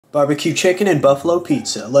Barbecue chicken and buffalo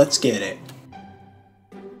pizza, let's get it.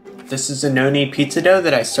 This is a no-knead pizza dough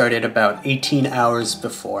that I started about 18 hours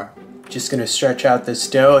before. Just gonna stretch out this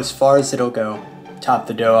dough as far as it'll go. Top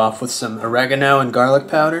the dough off with some oregano and garlic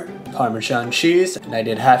powder, Parmesan cheese, and I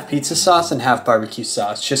did half pizza sauce and half barbecue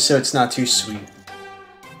sauce, just so it's not too sweet.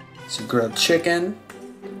 Some grilled chicken,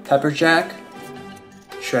 pepper jack,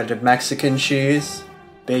 shredded Mexican cheese,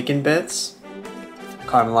 bacon bits,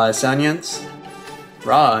 caramelized onions,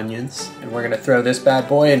 raw onions, and we're gonna throw this bad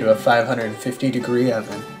boy into a 550-degree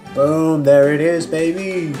oven. Boom, there it is,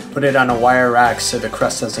 baby! Put it on a wire rack so the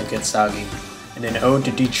crust doesn't get soggy. In an ode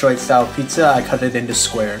to Detroit-style pizza, I cut it into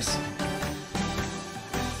squares.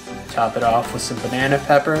 Top it off with some banana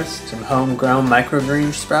peppers, some homegrown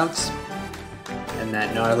microgreen sprouts, and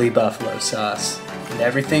that gnarly buffalo sauce. And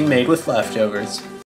everything made with leftovers.